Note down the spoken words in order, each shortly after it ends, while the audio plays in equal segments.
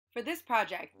For this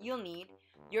project, you'll need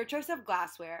your choice of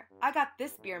glassware. I got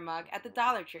this beer mug at the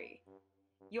Dollar Tree.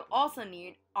 You'll also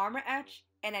need Armour Etch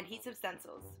and Adhesive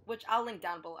Stencils, which I'll link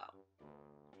down below.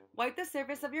 Wipe the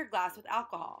surface of your glass with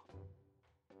alcohol.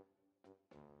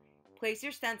 Place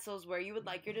your stencils where you would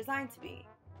like your design to be.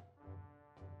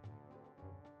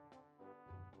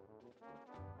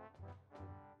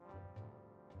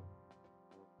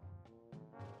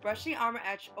 Brush the Armour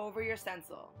Etch over your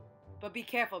stencil, but be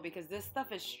careful because this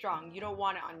stuff is strong. You don't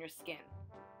want it on your skin.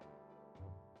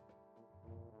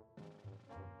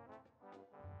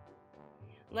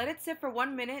 Let it sit for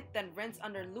 1 minute, then rinse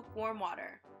under lukewarm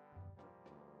water.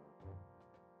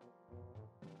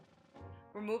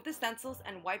 Remove the stencils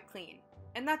and wipe clean.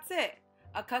 And that's it!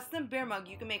 A custom beer mug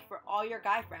you can make for all your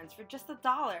guy friends for just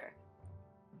 $1.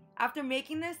 After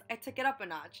making this, I took it up a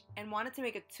notch and wanted to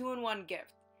make a 2-in-1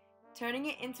 gift, turning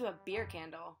it into a beer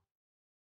candle.